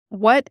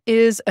What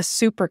is a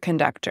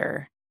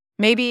superconductor?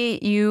 Maybe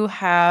you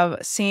have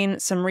seen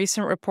some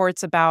recent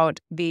reports about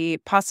the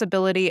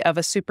possibility of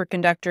a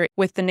superconductor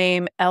with the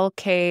name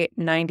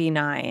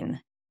LK-99.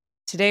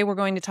 Today, we're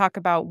going to talk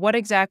about what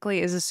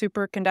exactly is a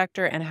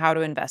superconductor and how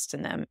to invest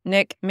in them.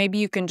 Nick, maybe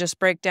you can just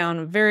break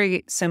down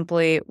very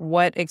simply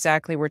what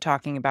exactly we're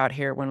talking about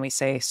here when we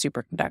say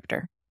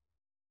superconductor.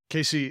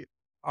 Kasey,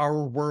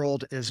 our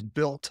world is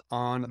built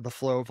on the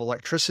flow of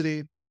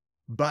electricity,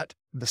 but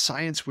the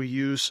science we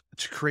use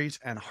to create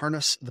and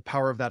harness the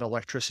power of that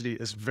electricity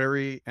is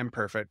very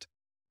imperfect.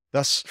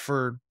 Thus,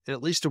 for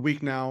at least a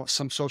week now,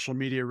 some social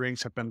media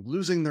rings have been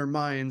losing their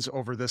minds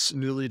over this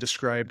newly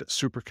described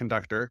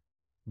superconductor,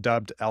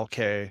 dubbed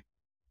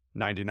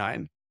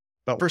LK-99.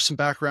 But for some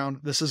background,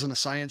 this isn't a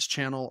science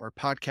channel or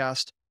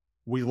podcast.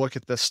 We look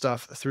at this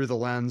stuff through the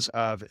lens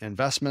of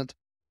investment.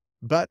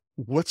 But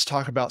let's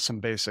talk about some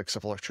basics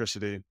of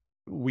electricity.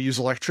 We use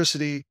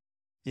electricity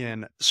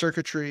in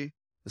circuitry.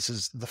 This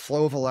is the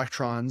flow of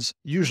electrons,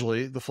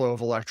 usually the flow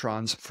of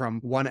electrons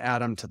from one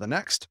atom to the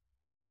next.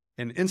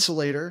 An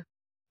insulator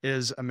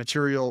is a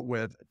material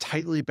with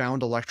tightly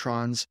bound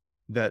electrons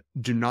that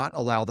do not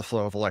allow the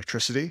flow of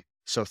electricity.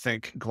 So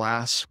think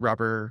glass,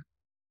 rubber,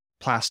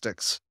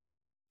 plastics.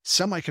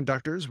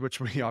 Semiconductors, which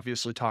we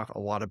obviously talk a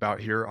lot about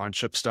here on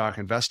Chipstock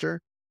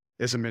Investor,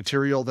 is a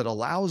material that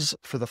allows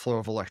for the flow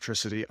of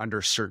electricity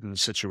under certain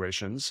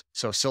situations.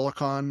 So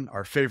silicon,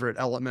 our favorite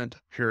element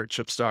here at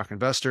Chipstock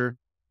Investor,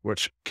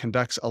 which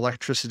conducts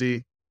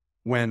electricity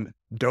when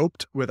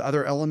doped with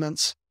other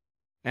elements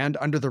and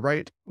under the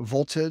right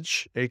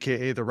voltage,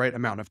 aka the right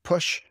amount of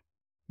push,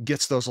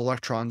 gets those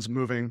electrons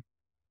moving.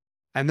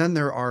 And then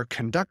there are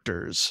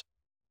conductors,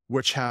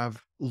 which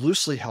have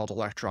loosely held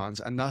electrons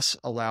and thus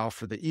allow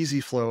for the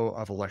easy flow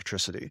of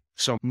electricity.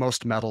 So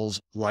most metals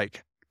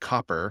like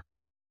copper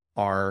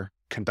are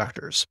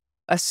conductors.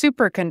 A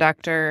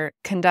superconductor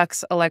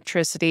conducts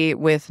electricity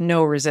with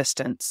no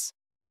resistance.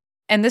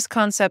 And this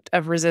concept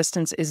of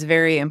resistance is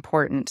very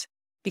important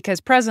because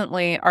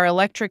presently our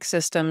electric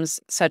systems,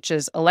 such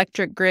as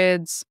electric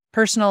grids,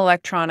 personal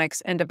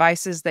electronics, and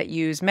devices that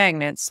use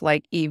magnets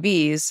like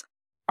EVs,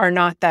 are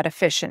not that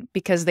efficient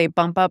because they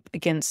bump up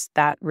against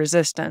that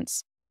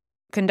resistance.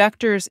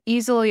 Conductors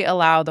easily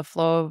allow the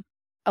flow of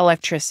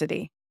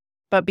electricity,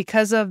 but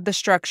because of the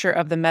structure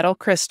of the metal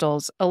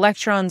crystals,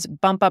 electrons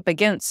bump up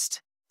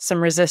against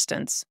some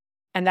resistance,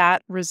 and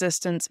that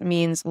resistance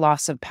means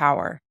loss of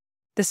power.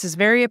 This is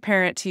very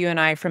apparent to you and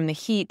I from the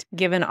heat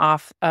given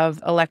off of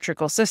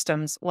electrical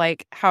systems,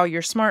 like how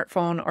your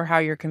smartphone or how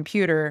your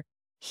computer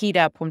heat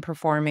up when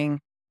performing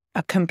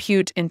a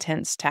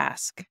compute-intense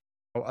task.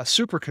 A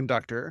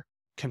superconductor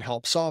can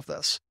help solve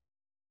this.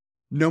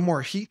 No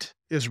more heat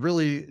is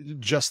really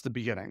just the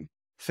beginning.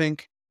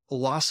 Think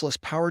lossless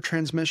power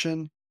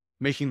transmission,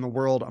 making the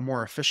world a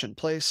more efficient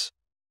place,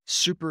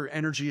 super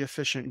energy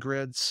efficient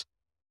grids,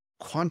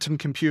 quantum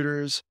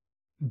computers,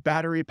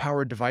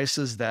 battery-powered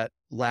devices that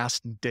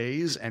last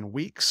days and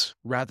weeks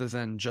rather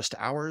than just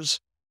hours,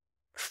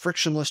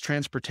 frictionless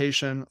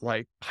transportation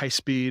like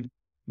high-speed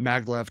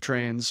maglev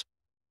trains.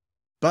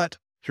 But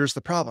here's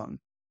the problem.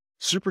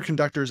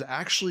 Superconductors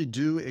actually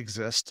do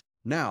exist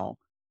now.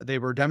 They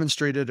were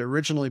demonstrated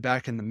originally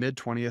back in the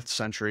mid-20th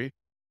century,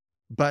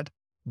 but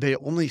they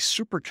only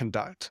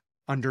superconduct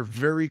under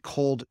very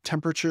cold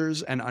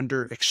temperatures and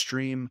under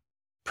extreme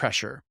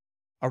pressure.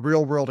 A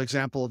real-world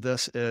example of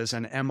this is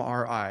an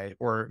MRI,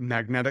 or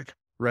magnetic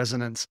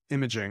resonance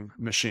imaging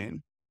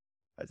machine.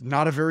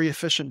 Not a very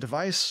efficient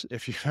device.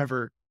 If you've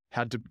ever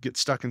had to get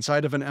stuck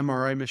inside of an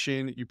MRI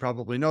machine, you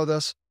probably know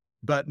this,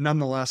 but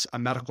nonetheless, a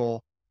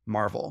medical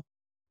marvel.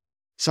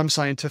 Some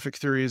scientific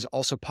theories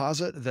also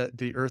posit that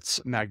the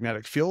Earth's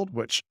magnetic field,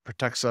 which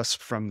protects us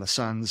from the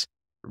sun's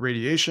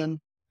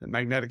radiation, the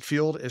magnetic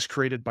field is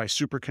created by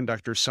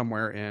superconductors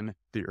somewhere in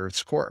the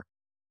Earth's core.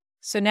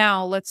 So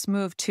now let's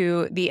move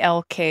to the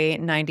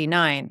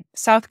LK-99.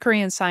 South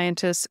Korean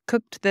scientists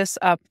cooked this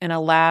up in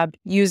a lab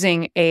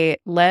using a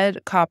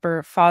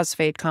lead-copper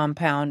phosphate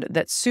compound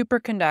that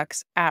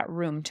superconducts at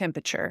room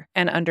temperature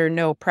and under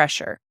no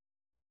pressure,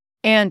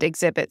 and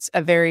exhibits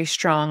a very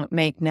strong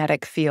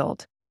magnetic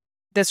field.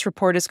 This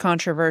report is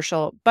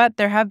controversial, but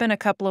there have been a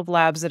couple of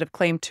labs that have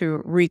claimed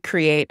to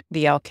recreate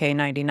the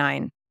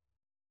LK-99.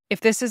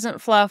 If this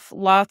isn't fluff,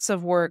 lots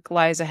of work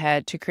lies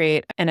ahead to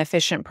create an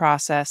efficient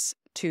process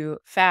to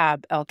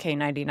fab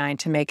LK-99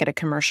 to make it a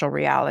commercial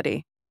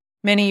reality.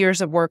 Many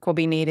years of work will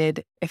be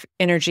needed if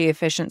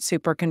energy-efficient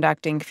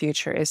superconducting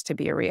future is to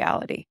be a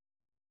reality.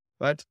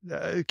 But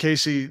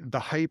Kasey, the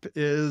hype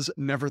is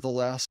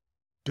nevertheless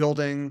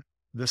building.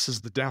 This is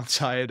the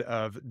downside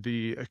of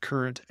the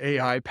current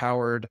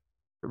AI-powered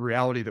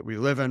reality that we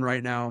live in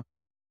right now.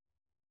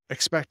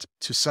 Expect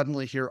to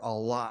suddenly hear a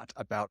lot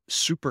about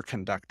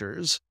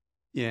superconductors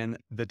in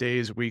the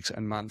days, weeks,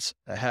 and months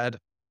ahead.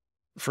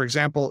 For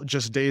example,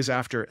 just days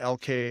after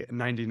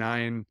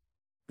LK-99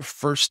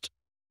 first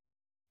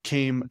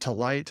came to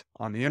light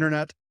on the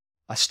internet,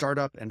 a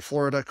startup in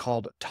Florida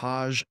called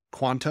Taj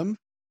Quantum,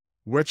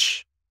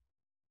 which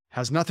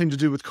has nothing to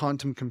do with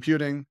quantum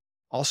computing,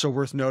 Also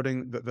worth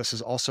noting that this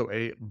is also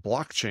a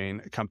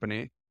blockchain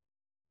company.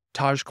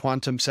 Taj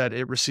Quantum said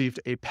it received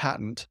a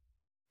patent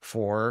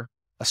for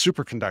a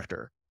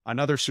superconductor,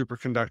 another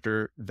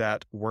superconductor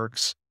that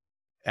works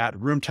at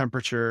room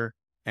temperature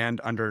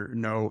and under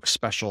no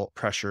special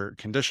pressure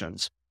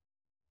conditions.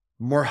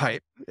 More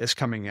hype is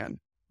coming in.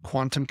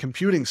 Quantum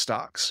computing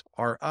stocks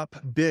are up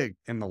big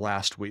in the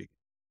last week.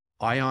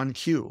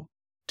 IonQ,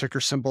 ticker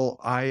symbol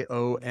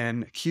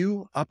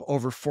IONQ, up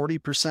over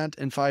 40%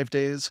 in 5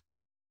 days.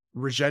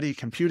 Rigetti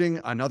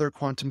Computing, another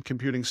quantum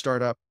computing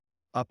startup,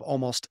 up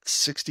almost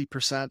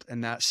 60%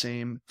 in that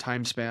same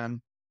time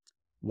span.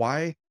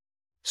 Why?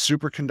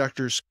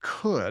 Superconductors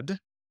could,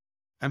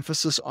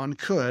 emphasis on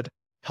could,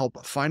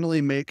 help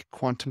finally make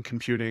quantum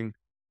computing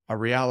a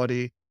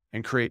reality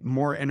and create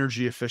more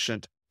energy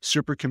efficient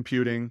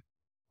supercomputing,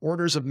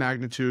 orders of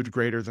magnitude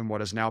greater than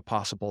what is now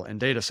possible in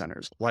data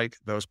centers, like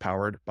those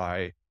powered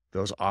by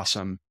those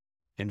awesome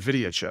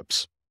NVIDIA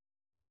chips.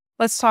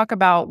 Let's talk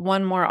about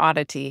one more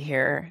oddity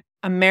here.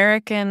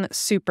 American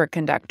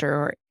Superconductor,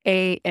 or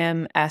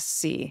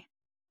AMSC.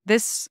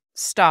 This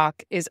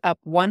stock is up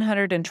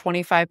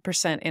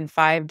 125% in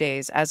 5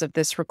 days as of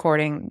this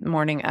recording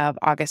morning of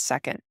August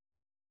 2nd.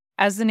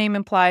 As the name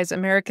implies,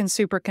 American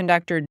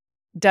Superconductor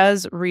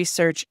does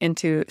research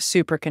into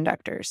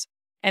superconductors,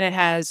 and it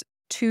has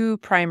 2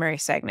 primary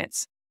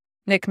segments.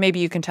 Nick, maybe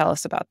you can tell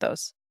us about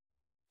those.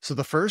 So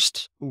the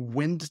first,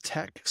 Wind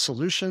Tech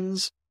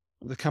Solutions,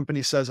 the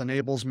company says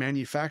enables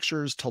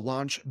manufacturers to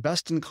launch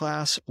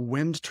best-in-class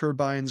wind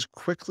turbines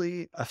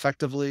quickly,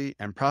 effectively,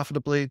 and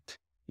profitably.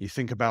 You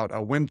think about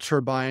a wind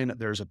turbine,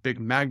 there's a big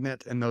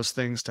magnet in those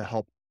things to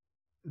help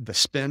the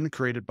spin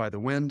created by the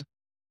wind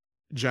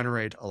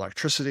generate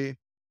electricity.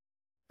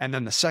 And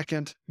then the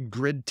second,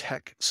 Grid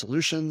Tech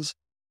Solutions,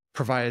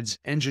 provides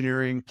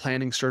engineering,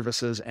 planning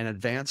services, and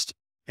advanced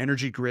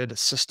energy grid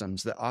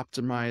systems that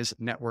optimize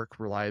network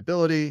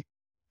reliability,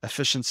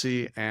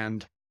 efficiency,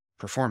 and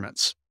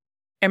performance.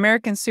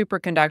 American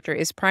Superconductor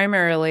is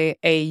primarily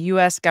a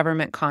U.S.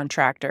 government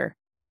contractor.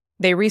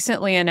 They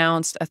recently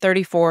announced a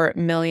 $34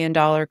 million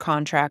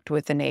contract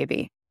with the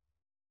Navy.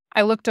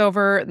 I looked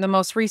over the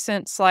most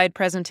recent slide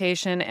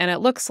presentation, and it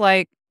looks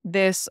like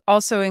this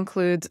also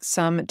includes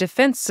some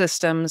defense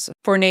systems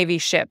for Navy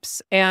ships.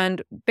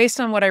 And based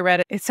on what I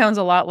read, it sounds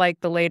a lot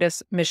like the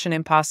latest Mission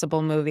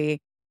Impossible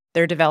movie.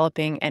 They're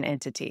developing an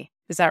entity.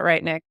 Is that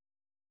right, Nick?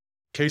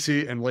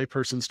 Kasey, in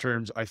layperson's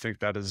terms, I think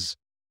that is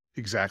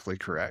exactly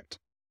correct.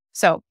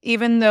 So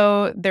even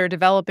though they're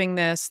developing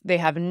this, they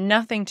have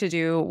nothing to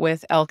do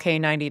with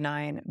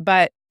LK-99,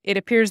 but it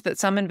appears that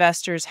some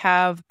investors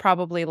have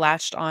probably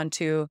latched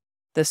onto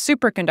the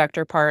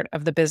superconductor part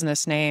of the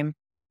business name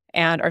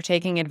and are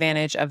taking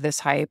advantage of this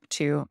hype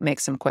to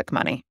make some quick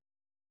money.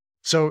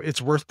 So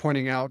it's worth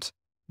pointing out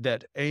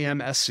that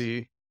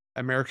AMSC,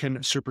 American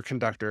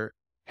Superconductor,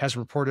 has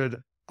reported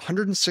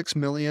 $106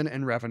 million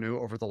in revenue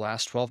over the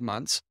last 12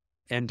 months,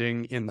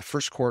 ending in the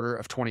first quarter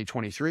of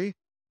 2023,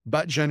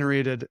 but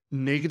generated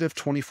negative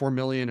 $24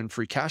 million in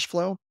free cash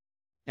flow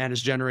and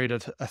has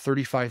generated a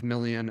 $35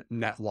 million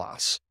net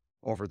loss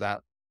over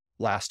that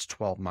last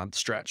 12-month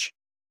stretch.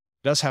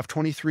 It does have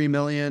 $23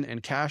 million in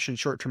cash and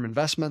short-term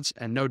investments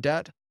and no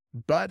debt,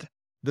 but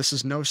this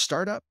is no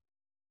startup.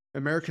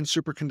 American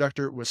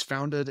Superconductor was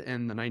founded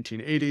in the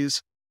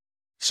 1980s.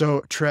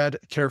 So tread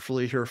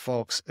carefully here,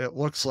 folks. It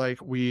looks like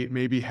we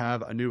maybe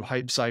have a new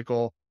hype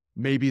cycle.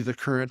 Maybe the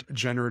current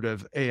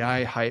generative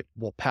AI hype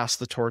will pass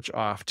the torch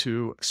off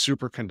to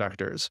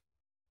superconductors.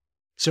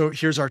 So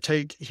here's our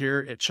take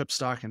here at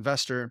Chipstock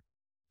Investor.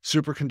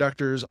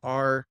 Superconductors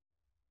are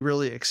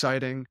really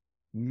exciting.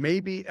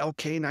 Maybe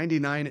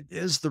LK-99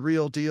 is the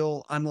real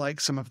deal, unlike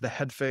some of the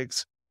head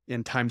fakes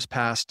in times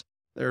past.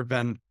 There have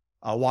been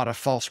a lot of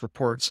false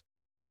reports,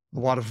 a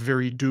lot of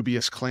very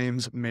dubious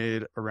claims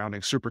made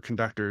surrounding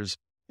superconductors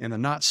in the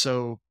not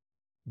so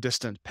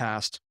distant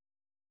past.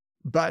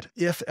 But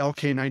if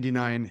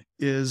LK-99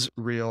 is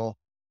real,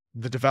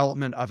 the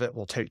development of it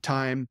will take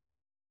time.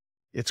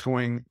 It's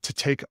going to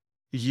take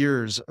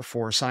years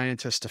for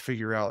scientists to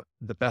figure out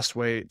the best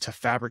way to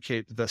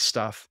fabricate this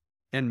stuff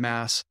en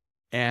masse.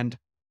 And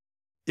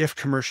if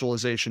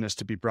commercialization is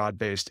to be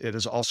broad-based, it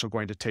is also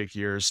going to take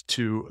years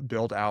to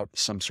build out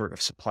some sort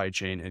of supply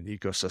chain and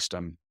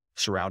ecosystem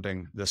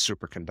surrounding this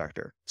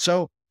superconductor.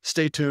 So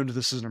stay tuned.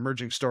 This is an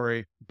emerging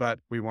story, but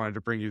we wanted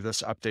to bring you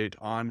this update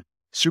on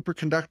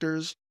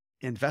superconductors,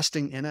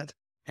 investing in it,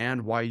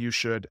 and why you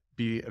should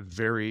be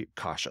very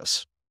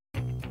cautious.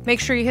 Make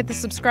sure you hit the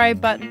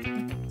subscribe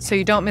button so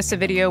you don't miss a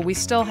video. We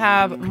still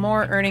have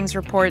more earnings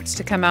reports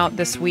to come out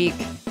this week.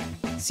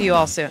 See you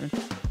all soon.